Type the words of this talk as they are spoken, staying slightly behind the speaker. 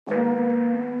This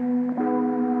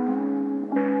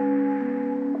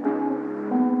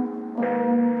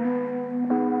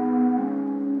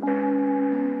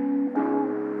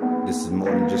is more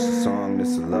than just a song, this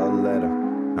is a love letter.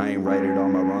 I ain't righted all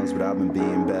my wrongs, but I've been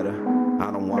being better.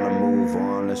 I don't wanna move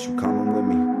on unless you coming with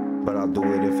me, but I'll do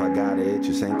it if I got it, it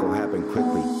just ain't gonna happen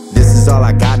quickly. This is all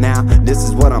I got now, this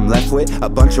is what I'm left with. A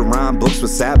bunch of rhyme books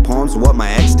with sad poems of what my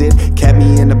ex did. Kept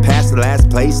me in the past, the last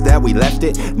place that we left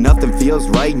it. Nothing feels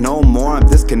right no more, I'm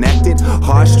disconnected.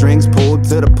 Heartstrings pulled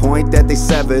to the point that they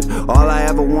severed. All I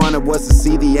ever wanted was to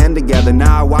see the end together.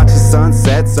 Now I watch the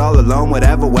sunsets all alone,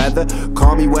 whatever weather.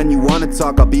 Call me when you wanna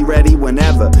talk, I'll be ready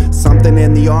whenever. Something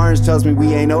in the orange tells me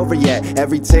we ain't over yet.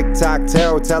 Every tick-tock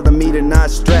tarot telling me to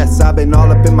not stress. I've been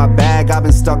all up in my bag, I've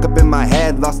been stuck up in my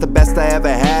head. Lost the best I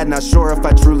ever had, not sure if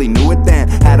I truly knew it then.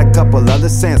 Had a couple other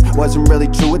sins, wasn't really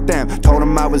true with them. Told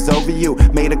them I was over you,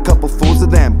 made a couple fools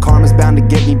of them. Karma's bound to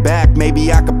get me back,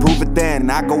 maybe I could prove it then.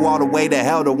 I go all the way to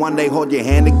hell to one day hold your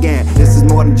hand again. This is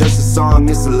more than just a song,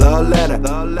 this is a love letter.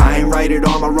 I ain't righted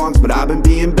all my wrongs, but I've been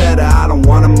being better. I don't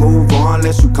wanna move on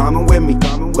unless you coming with me,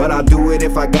 but I'll do it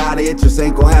if I got it, it just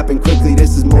ain't gonna happen quickly.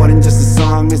 This is more than just a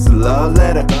song, this is a love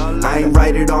letter. I ain't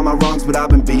righted all my wrongs, but I've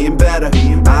been being better.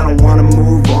 I don't wanna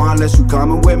move on unless you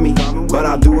coming with me, but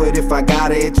I'll do it if I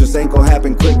got it, it just ain't gonna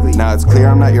happen quickly. Now it's clear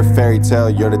I'm not your fairy tale,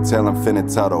 you're the tale I'm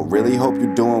finna tell though. Really hope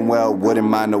you're doing well, wouldn't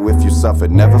mind though if you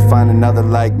suffered. Never find another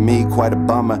like me, quite a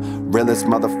bummer. Realest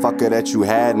motherfucker that you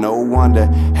had, no wonder.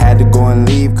 Had to go and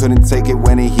leave, couldn't take it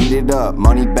when it heated up.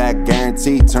 Money back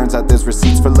guaranteed, turns out there's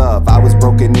receipts for love. I was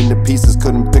broken into pieces,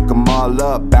 couldn't pick them all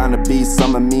up. Bound to be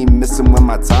some of me missing when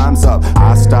my time's up.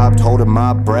 I stopped holding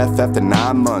my breath after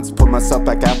 9 months. Put myself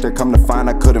back after, come to find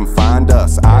I couldn't find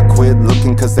us. I quit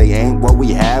looking cause they ain't what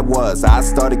we had was. I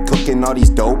started cooking all these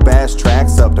dope ass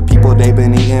tracks up. The people they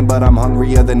been eating, but I'm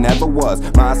hungrier than ever was.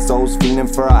 My soul's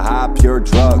fiending for a high, pure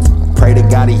drugs. Pray to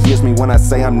God he hears me when I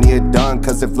say I'm near done,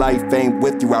 cause if life ain't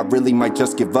with you I really might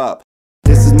just give up.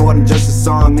 This is more than just a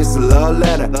song, this is a love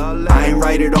letter. I ain't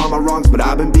righted all my wrongs, but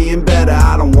I've been being better.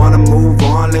 I don't wanna move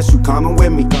on unless you coming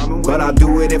with me, but I'll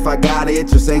do it if I got it, it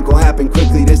just ain't gonna happen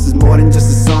quickly. This is more than just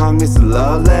a song, this is a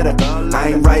love letter. I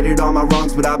ain't righted all my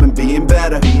wrongs, but I've been being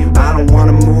better. I don't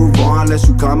wanna move on unless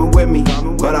you coming with me,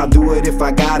 but I'll do it if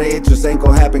I got it, it just ain't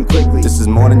gonna happen quickly. This is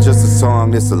more than just a song,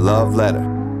 this is a love letter.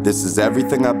 This is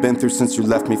everything I've been through since you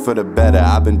left me for the better.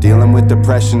 I've been dealing with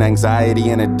depression,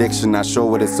 anxiety, and addiction. Not sure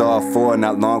what it's all for,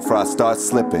 not long for I start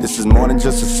slipping. This is more than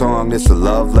just a song, this is a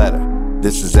love letter.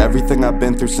 This is everything I've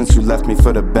been through since you left me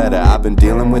for the better. I've been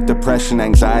dealing with depression,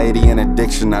 anxiety, and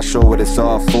addiction. Not sure what it's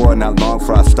all for, not long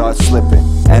for I start slipping.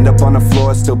 End up on the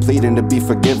floor, still pleading to be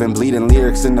forgiven. Bleeding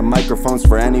lyrics in the microphones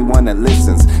for anyone that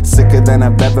listens. Sicker than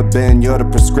I've ever been, you're the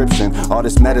prescription. All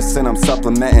this medicine I'm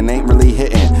supplementing ain't really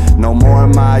hitting. No more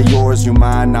am I yours, you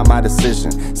mine, not my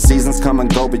decision. Seasons come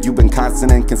and go, but you've been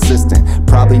constant and consistent.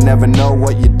 Probably never know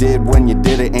what you did when you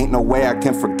did it. Ain't no way I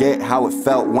can forget how it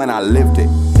felt when I lived it.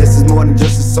 This is more than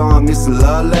just a song, this is a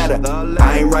love letter.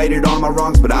 I ain't righted all my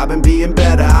wrongs, but I've been being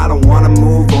better. I don't wanna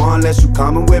move on unless you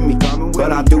coming with me,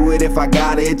 but I'll do it if I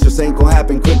got it, it just ain't gonna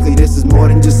happen quickly. This is more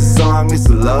than just a song, this is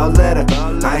a love letter.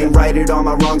 I ain't righted all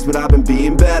my wrongs, but I've been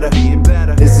being better.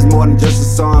 This is more than just a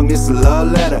song, this is a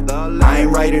love letter. I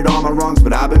ain't righted all my wrongs,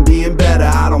 but I've been being better.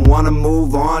 I don't wanna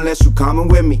move on unless you coming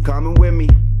with me,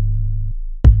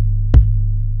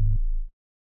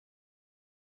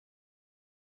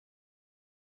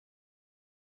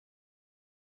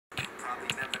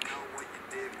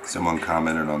 Someone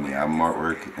commented on the album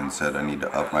artwork and said I need to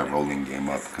up my rolling game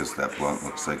up because that blunt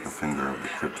looks like the finger of the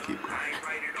Crypt Keeper.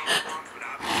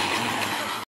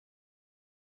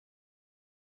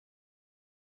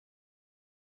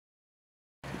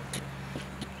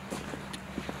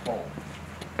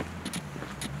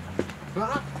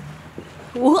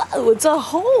 Whoa, it's a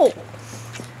hole!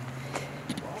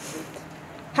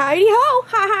 Howdy ho!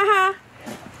 Ha ha ha!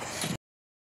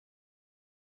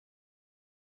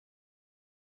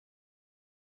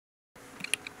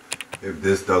 If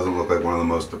this doesn't look like one of the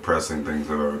most depressing things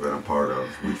I've ever been a part of,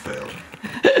 we failed.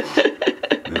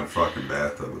 In a fucking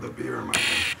bathtub with a beer in my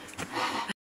hand.